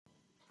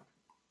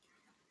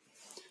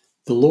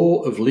The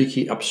Law of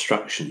Leaky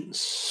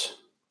Abstractions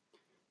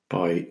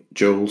by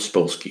Joel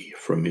Spolsky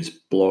from his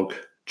blog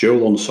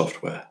Joel on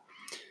Software,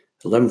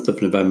 11th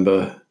of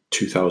November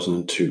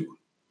 2002.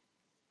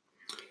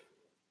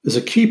 There's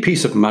a key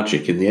piece of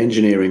magic in the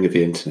engineering of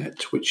the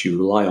internet which you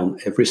rely on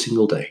every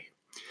single day.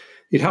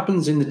 It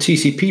happens in the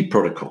TCP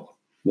protocol,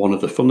 one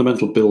of the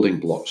fundamental building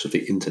blocks of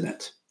the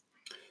internet.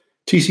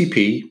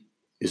 TCP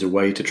is a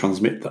way to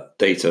transmit that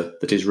data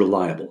that is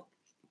reliable.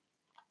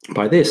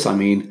 By this, I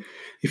mean,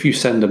 if you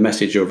send a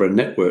message over a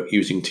network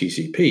using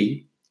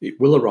TCP, it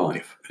will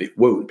arrive and it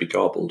won't be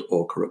garbled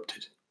or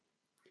corrupted.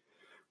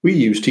 We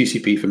use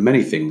TCP for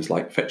many things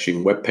like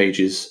fetching web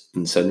pages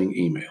and sending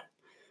email.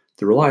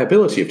 The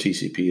reliability of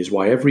TCP is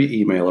why every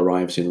email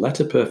arrives in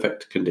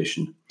letter-perfect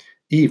condition,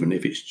 even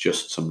if it's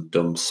just some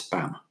dumb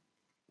spam.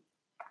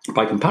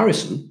 By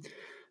comparison,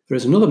 there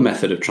is another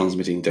method of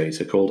transmitting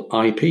data called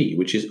IP,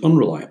 which is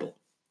unreliable.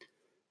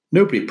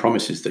 Nobody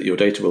promises that your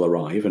data will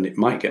arrive, and it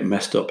might get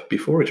messed up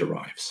before it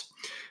arrives.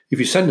 If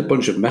you send a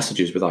bunch of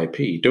messages with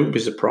IP, don't be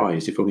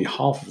surprised if only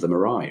half of them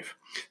arrive,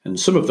 and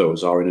some of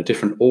those are in a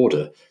different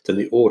order than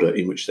the order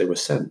in which they were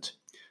sent.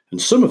 And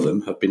some of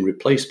them have been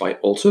replaced by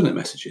alternate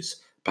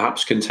messages,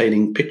 perhaps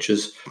containing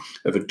pictures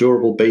of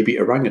adorable baby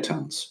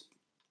orangutans,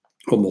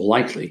 or more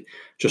likely,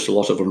 just a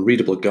lot of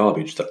unreadable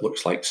garbage that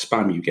looks like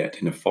spam you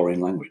get in a foreign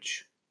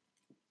language.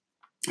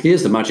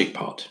 Here's the magic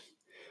part.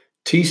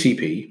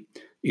 TCP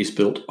is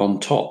built on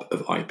top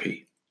of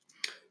IP.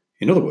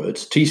 In other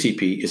words,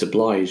 TCP is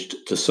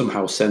obliged to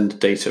somehow send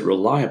data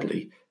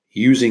reliably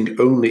using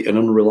only an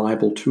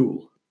unreliable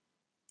tool.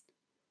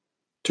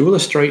 To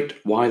illustrate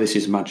why this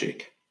is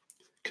magic,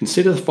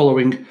 consider the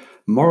following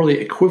morally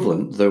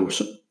equivalent, though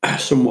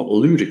somewhat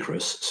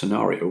ludicrous,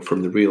 scenario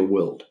from the real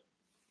world.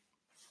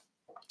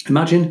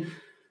 Imagine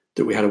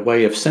that we had a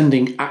way of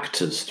sending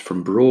actors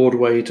from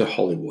Broadway to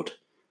Hollywood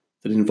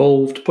that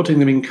involved putting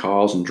them in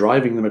cars and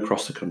driving them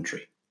across the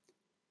country.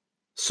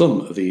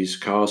 Some of these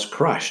cars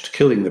crashed,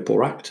 killing the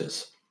poor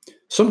actors.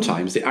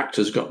 Sometimes the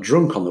actors got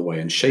drunk on the way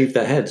and shaved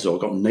their heads or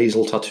got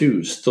nasal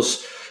tattoos,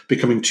 thus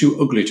becoming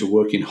too ugly to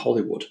work in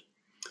Hollywood.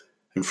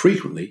 And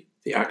frequently,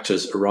 the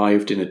actors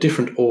arrived in a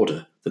different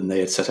order than they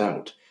had set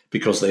out,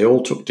 because they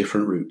all took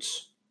different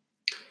routes.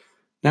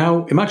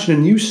 Now, imagine a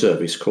new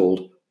service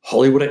called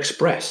Hollywood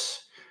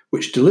Express,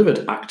 which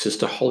delivered actors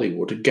to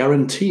Hollywood,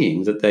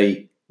 guaranteeing that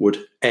they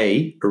would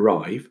A,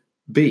 arrive,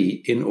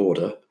 B, in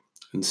order,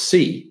 and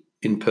C,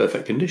 in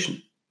perfect condition.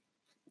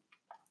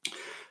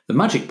 The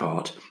magic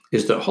part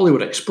is that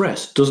Hollywood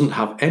Express doesn't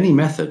have any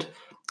method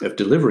of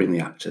delivering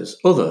the actors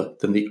other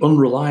than the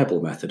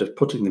unreliable method of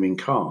putting them in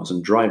cars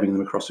and driving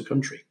them across the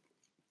country.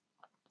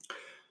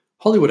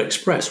 Hollywood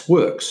Express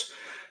works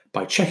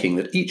by checking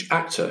that each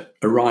actor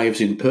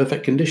arrives in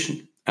perfect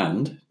condition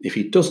and, if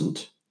he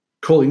doesn't,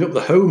 calling up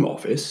the Home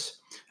Office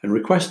and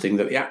requesting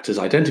that the actor's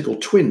identical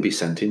twin be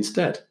sent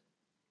instead.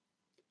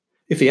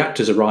 If the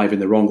actors arrive in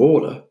the wrong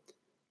order,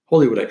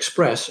 Hollywood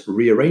Express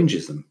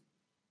rearranges them.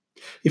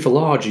 If a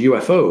large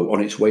UFO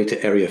on its way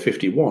to Area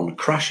 51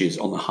 crashes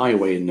on the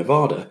highway in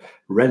Nevada,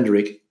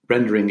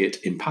 rendering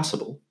it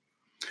impassable,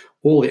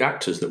 all the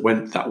actors that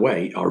went that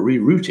way are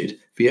rerouted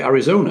via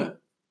Arizona,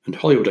 and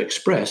Hollywood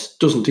Express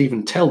doesn't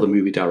even tell the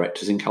movie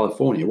directors in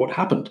California what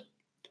happened.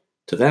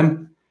 To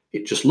them,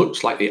 it just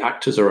looks like the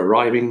actors are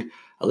arriving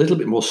a little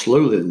bit more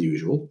slowly than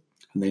usual,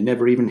 and they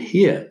never even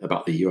hear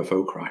about the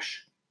UFO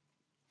crash.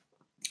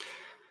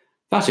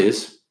 That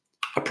is,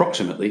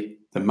 approximately,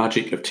 the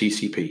magic of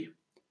TCP.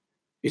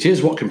 It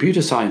is what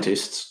computer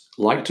scientists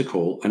like to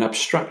call an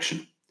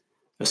abstraction,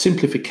 a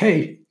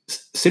simplification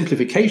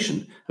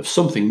of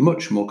something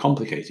much more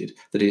complicated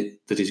that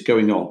is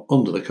going on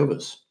under the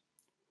covers.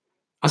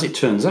 As it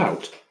turns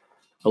out,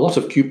 a lot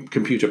of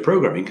computer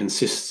programming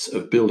consists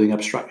of building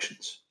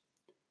abstractions.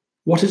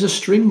 What is a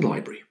string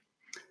library?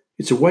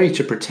 It's a way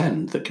to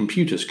pretend that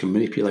computers can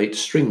manipulate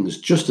strings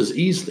just as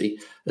easily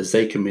as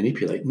they can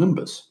manipulate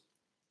numbers.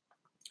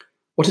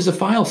 What is a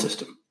file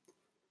system?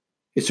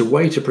 It's a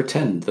way to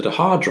pretend that a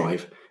hard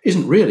drive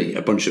isn't really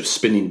a bunch of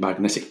spinning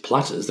magnetic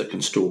platters that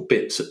can store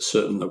bits at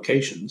certain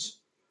locations,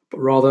 but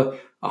rather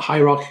a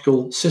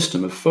hierarchical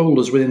system of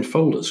folders within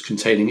folders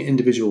containing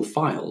individual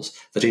files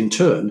that in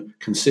turn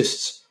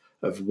consists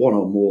of one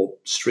or more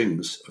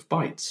strings of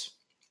bytes.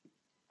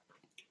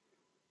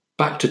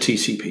 Back to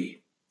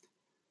TCP.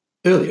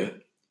 Earlier,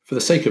 for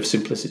the sake of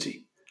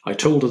simplicity, I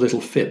told a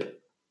little fib,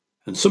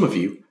 and some of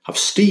you have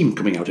steam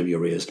coming out of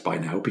your ears by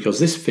now because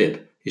this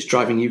fib is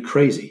driving you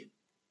crazy.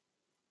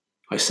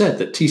 I said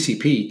that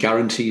TCP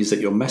guarantees that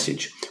your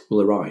message will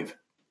arrive.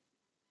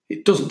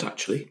 It doesn't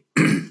actually.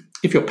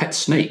 If your pet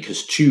snake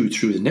has chewed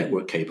through the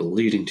network cable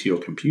leading to your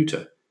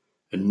computer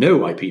and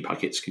no IP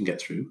packets can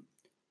get through,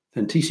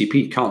 then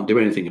TCP can't do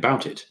anything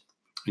about it,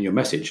 and your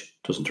message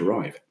doesn't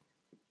arrive.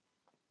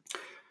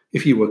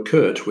 If you were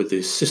curt with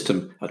the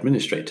system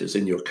administrators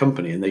in your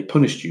company and they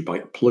punished you by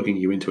plugging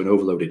you into an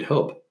overloaded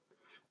hub,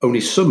 only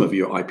some of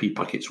your IP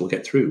packets will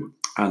get through,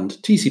 and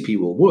TCP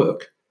will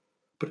work,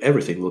 but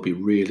everything will be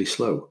really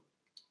slow.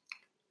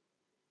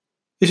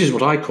 This is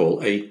what I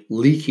call a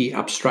leaky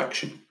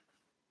abstraction.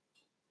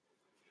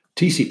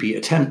 TCP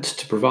attempts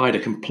to provide a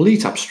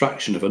complete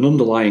abstraction of an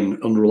underlying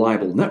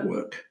unreliable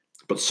network,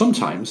 but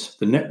sometimes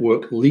the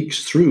network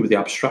leaks through the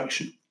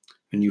abstraction,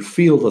 and you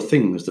feel the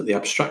things that the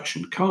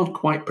abstraction can't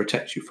quite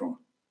protect you from.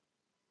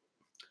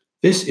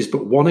 This is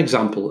but one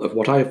example of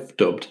what I have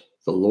dubbed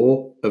the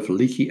law of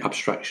leaky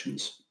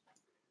abstractions.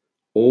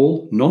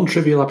 All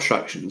non-trivial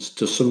abstractions,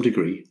 to some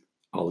degree,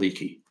 are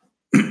leaky.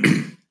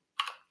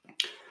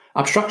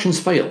 Abstractions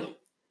fail.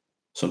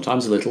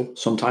 Sometimes a little,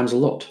 sometimes a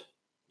lot.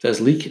 There's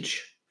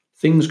leakage.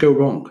 Things go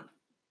wrong.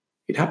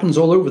 It happens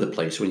all over the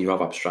place when you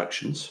have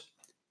abstractions.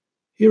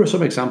 Here are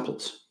some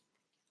examples.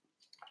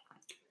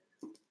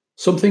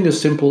 Something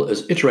as simple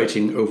as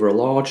iterating over a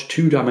large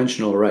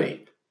two-dimensional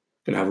array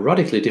can have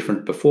radically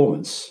different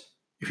performance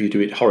if you do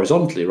it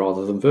horizontally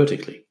rather than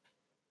vertically,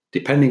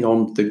 depending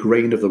on the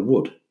grain of the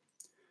wood.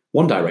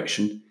 One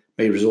direction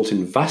may result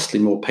in vastly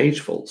more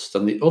page faults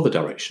than the other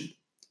direction,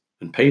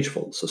 and page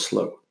faults are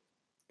slow.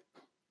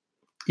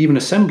 Even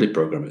assembly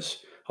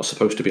programmers are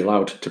supposed to be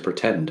allowed to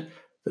pretend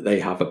that they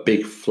have a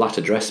big flat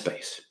address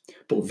space,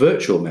 but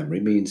virtual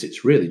memory means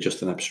it's really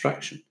just an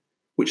abstraction,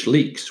 which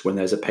leaks when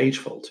there's a page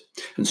fault,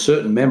 and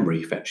certain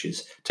memory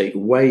fetches take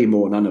way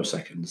more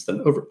nanoseconds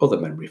than other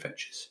memory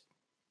fetches.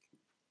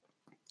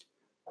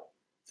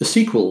 The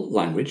SQL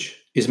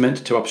language is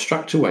meant to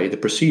abstract away the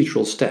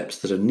procedural steps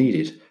that are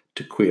needed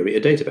to query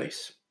a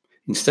database,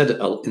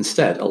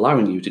 instead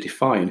allowing you to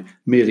define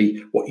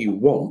merely what you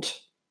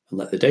want and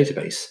let the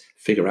database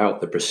figure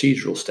out the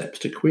procedural steps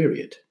to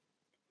query it.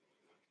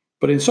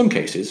 But in some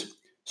cases,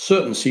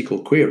 certain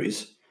SQL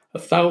queries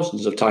are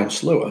thousands of times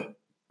slower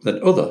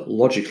than other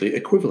logically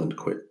equivalent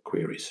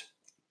queries.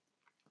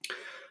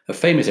 A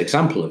famous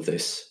example of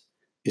this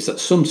is that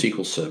some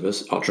SQL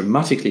servers are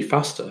dramatically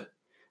faster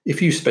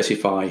if you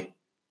specify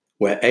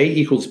where A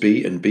equals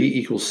B and B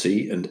equals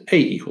C and A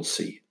equals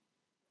C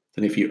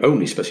than if you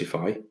only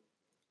specify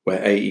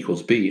where A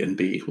equals B and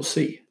B equals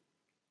C,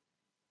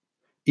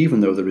 even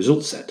though the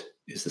result set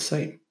is the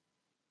same.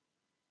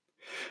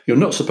 You're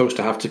not supposed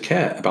to have to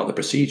care about the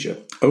procedure,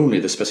 only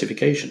the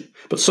specification,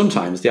 but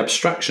sometimes the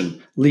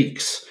abstraction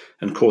leaks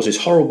and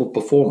causes horrible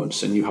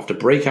performance, and you have to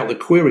break out the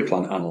query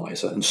plan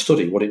analyzer and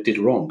study what it did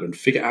wrong and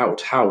figure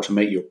out how to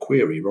make your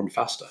query run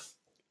faster.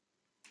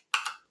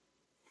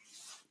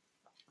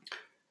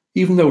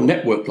 Even though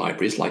network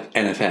libraries like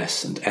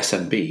NFS and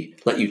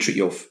SMB let you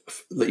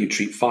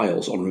treat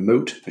files on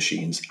remote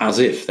machines as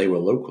if they were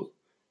local,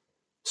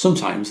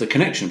 sometimes the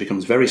connection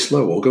becomes very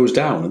slow or goes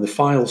down and the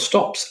file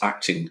stops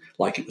acting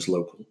like it was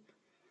local.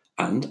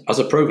 And as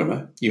a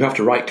programmer, you have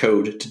to write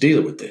code to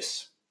deal with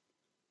this.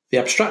 The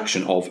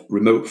abstraction of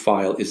remote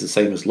file is the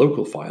same as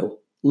local file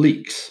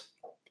leaks.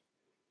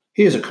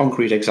 Here's a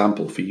concrete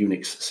example for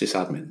Unix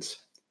sysadmins.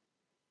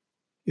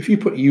 If you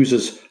put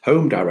users'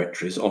 home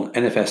directories on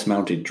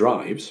NFS-mounted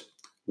drives,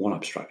 one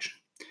abstraction,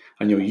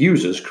 and your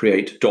users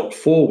create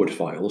 .forward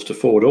files to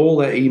forward all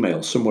their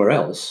emails somewhere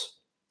else,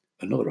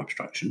 another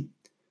abstraction,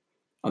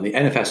 and the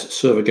NFS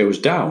server goes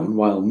down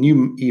while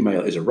new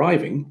email is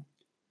arriving,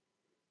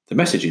 the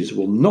messages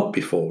will not be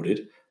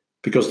forwarded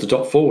because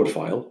the .forward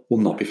file will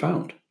not be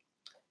found.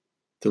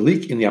 The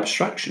leak in the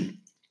abstraction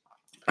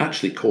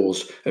actually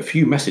caused a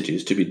few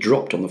messages to be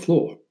dropped on the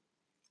floor.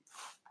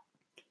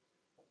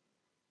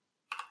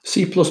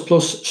 C++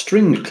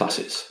 string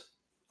classes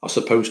are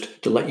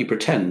supposed to let you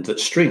pretend that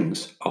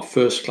strings are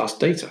first-class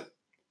data.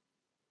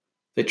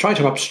 They try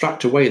to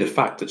abstract away the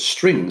fact that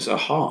strings are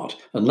hard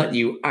and let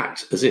you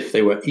act as if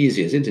they were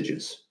easy as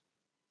integers.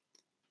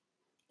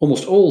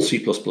 Almost all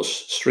C++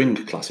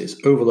 string classes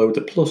overload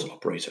the plus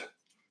operator,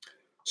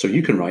 so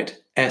you can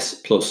write s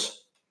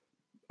plus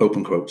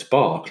open quotes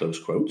bar close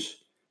quotes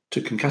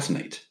to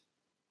concatenate.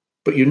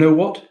 But you know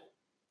what?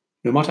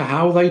 No matter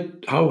how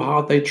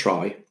hard they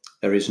try,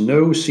 there is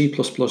no C++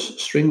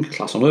 string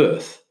class on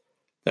Earth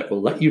that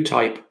will let you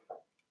type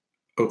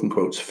open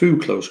quotes foo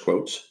close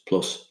quotes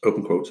plus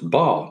open quotes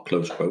bar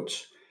close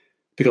quotes,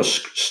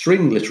 because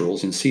string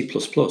literals in C++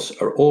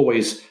 are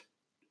always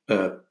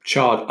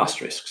charred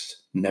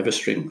asterisks, never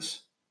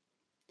strings.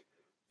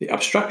 The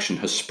abstraction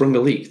has sprung a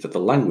leak that the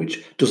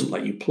language doesn't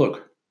let you plug.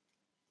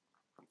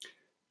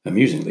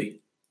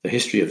 Amusingly, the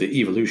history of the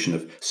evolution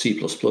of C++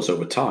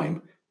 over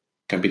time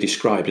can be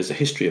described as a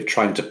history of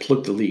trying to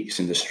plug the leaks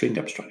in the string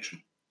abstraction.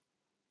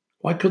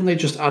 Why couldn't they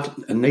just add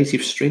a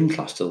native string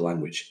class to the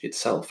language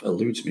itself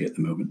eludes me at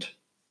the moment.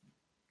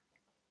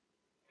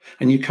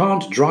 And you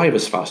can't drive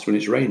as fast when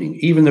it's raining,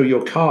 even though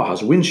your car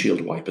has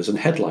windshield wipers and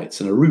headlights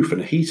and a roof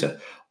and a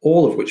heater,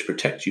 all of which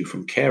protect you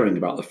from caring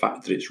about the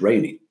fact that it's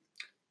raining.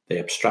 They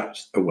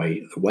abstract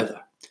away the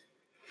weather.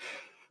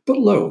 But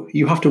lo,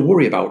 you have to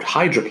worry about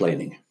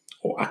hydroplaning,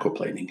 or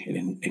aquaplaning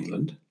in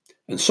England,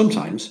 and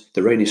sometimes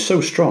the rain is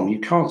so strong you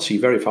can't see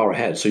very far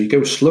ahead, so you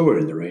go slower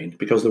in the rain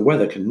because the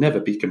weather can never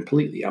be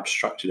completely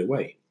abstracted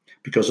away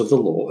because of the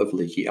law of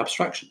leaky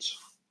abstractions.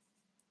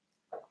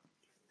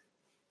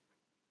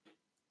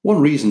 One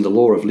reason the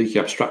law of leaky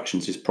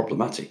abstractions is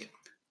problematic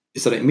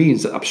is that it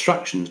means that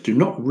abstractions do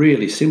not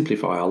really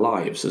simplify our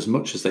lives as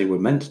much as they were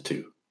meant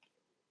to.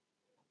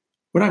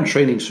 When I'm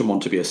training someone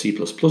to be a C++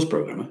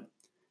 programmer,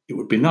 it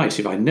would be nice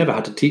if I never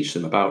had to teach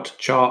them about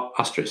char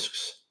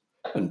asterisks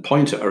and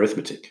pointer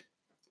arithmetic.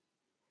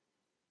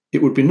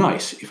 It would be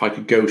nice if I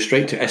could go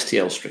straight to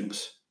STL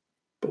strings,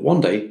 but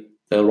one day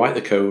they'll write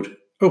the code,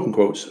 open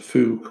quotes,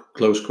 foo,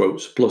 close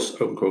quotes, plus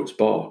open quotes,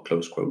 bar,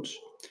 close quotes,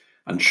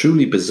 and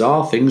truly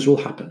bizarre things will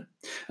happen,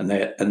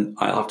 and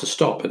I'll have to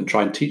stop and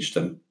try and teach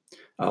them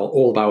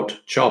all about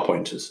char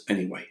pointers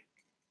anyway.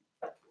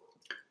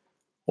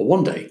 Or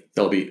one day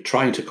they'll be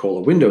trying to call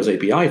a Windows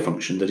API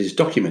function that is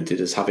documented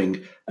as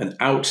having an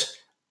out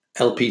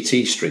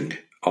LPT string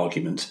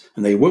argument,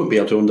 and they won't be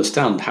able to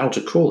understand how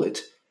to call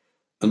it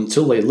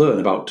until they learn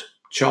about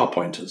char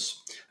pointers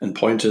and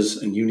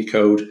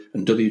Unicode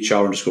and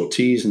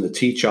wchar_t's and the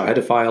tchar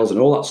header files and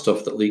all that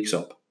stuff that leaks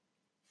up.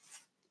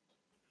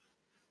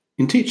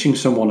 In teaching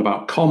someone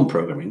about COM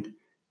programming,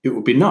 it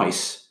would be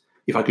nice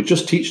if I could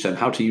just teach them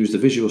how to use the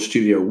Visual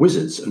Studio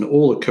wizards and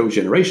all the code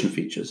generation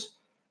features.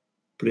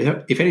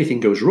 But if anything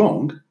goes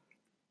wrong,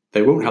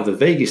 they won't have the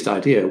vaguest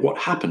idea what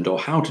happened or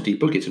how to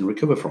debug it and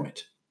recover from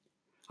it.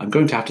 I'm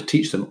going to have to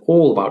teach them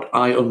all about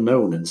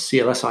IUnknown and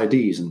CLS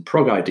IDs and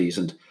prog IDs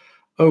and,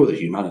 oh, the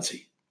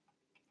humanity.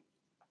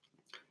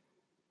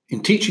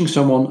 In teaching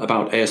someone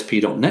about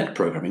ASP.NET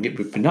programming, it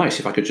would be nice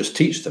if I could just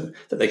teach them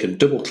that they can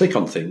double-click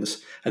on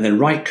things and then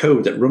write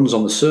code that runs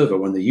on the server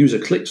when the user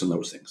clicks on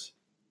those things.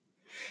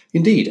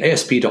 Indeed,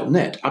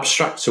 ASP.NET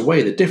abstracts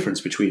away the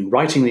difference between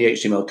writing the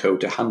HTML code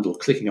to handle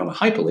clicking on a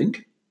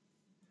hyperlink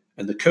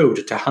and the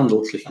code to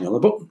handle clicking on a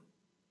button.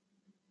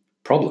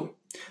 Problem: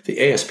 the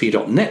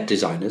ASP.NET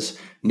designers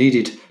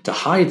needed to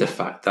hide the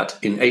fact that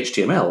in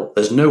HTML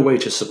there's no way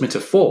to submit a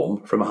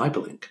form from a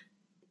hyperlink.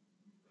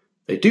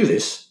 They do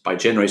this by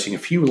generating a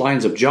few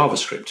lines of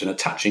JavaScript and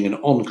attaching an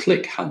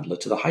on-click handler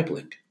to the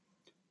hyperlink.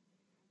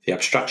 The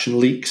abstraction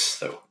leaks,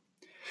 though.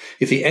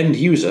 If the end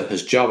user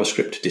has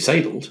JavaScript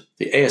disabled,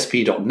 the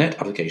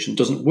ASP.NET application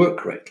doesn't work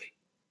correctly.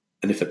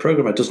 And if the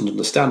programmer doesn't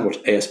understand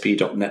what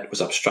ASP.NET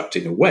was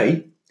abstracting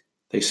away,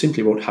 they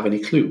simply won't have any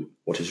clue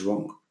what is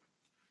wrong.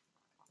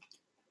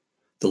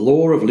 The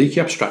law of leaky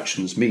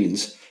abstractions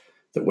means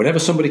that whenever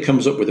somebody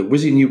comes up with a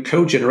whizzy new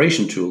code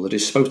generation tool that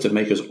is supposed to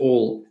make us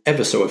all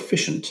ever so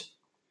efficient,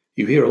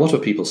 you hear a lot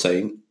of people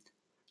saying,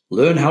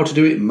 learn how to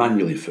do it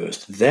manually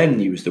first, then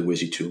use the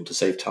whizzy tool to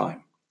save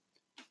time.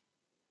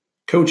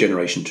 Code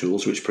generation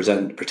tools which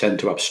pretend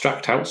to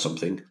abstract out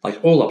something, like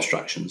all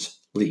abstractions,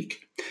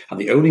 leak. And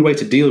the only way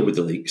to deal with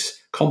the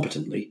leaks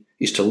competently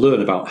is to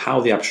learn about how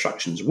the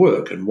abstractions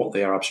work and what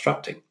they are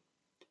abstracting.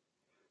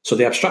 So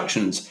the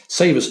abstractions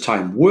save us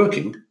time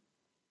working,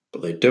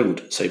 but they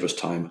don't save us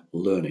time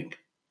learning.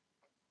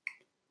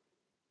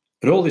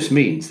 And all this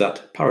means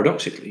that,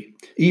 paradoxically,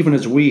 even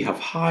as we have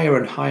higher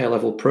and higher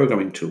level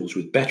programming tools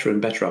with better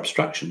and better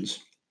abstractions,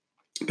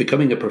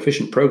 becoming a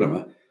proficient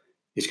programmer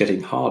is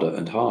getting harder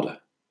and harder.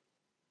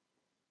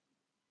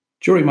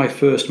 During my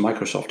first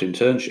Microsoft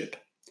internship,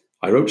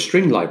 I wrote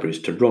string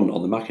libraries to run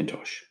on the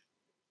Macintosh.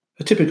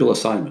 A typical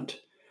assignment: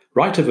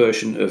 write a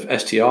version of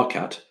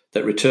strcat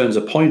that returns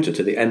a pointer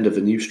to the end of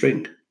the new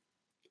string.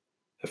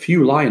 A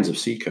few lines of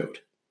C code.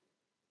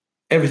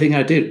 Everything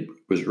I did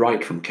was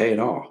write from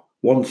K&R,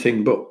 one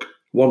thin book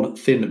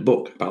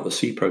about the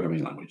C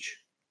programming language.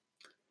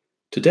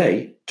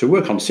 Today, to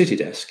work on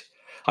CityDesk,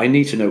 I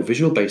need to know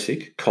Visual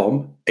Basic,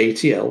 COM,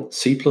 ATL,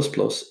 C++,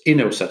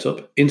 Inno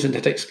setup,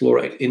 Internet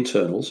Explorer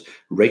internals,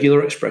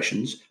 regular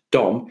expressions,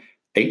 DOM,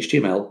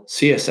 HTML,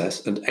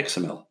 CSS, and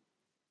XML.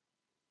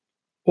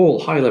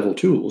 All high-level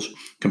tools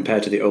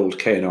compared to the old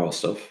K&R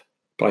stuff,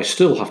 but I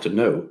still have to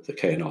know the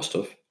K&R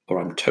stuff or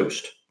I'm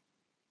toast.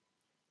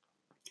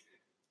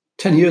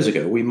 10 years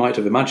ago, we might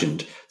have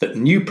imagined that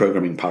new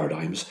programming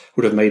paradigms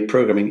would have made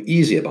programming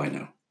easier by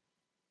now.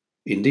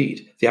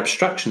 Indeed, the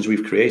abstractions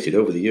we've created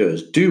over the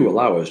years do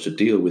allow us to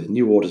deal with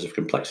new orders of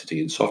complexity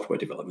in software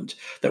development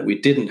that we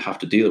didn't have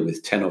to deal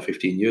with 10 or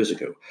 15 years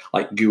ago,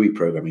 like GUI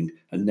programming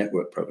and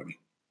network programming.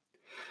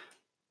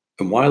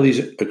 And while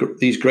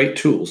these great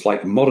tools,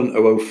 like modern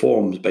OO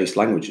forms-based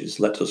languages,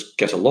 let us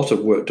get a lot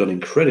of work done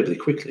incredibly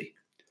quickly,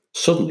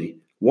 suddenly,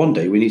 one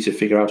day we need to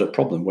figure out a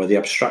problem where the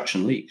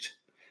abstraction leaked,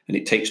 and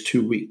it takes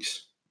 2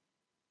 weeks.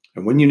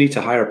 And when you need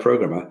to hire a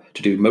programmer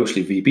to do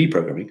mostly VB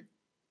programming,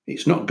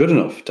 it's not good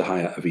enough to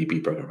hire a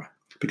VB programmer,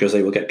 because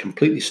they will get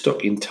completely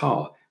stuck in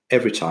tar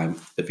every time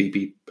the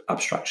VB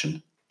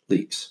abstraction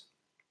leaks.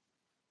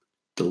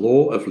 The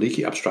law of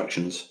leaky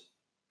abstractions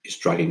is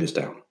dragging us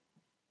down.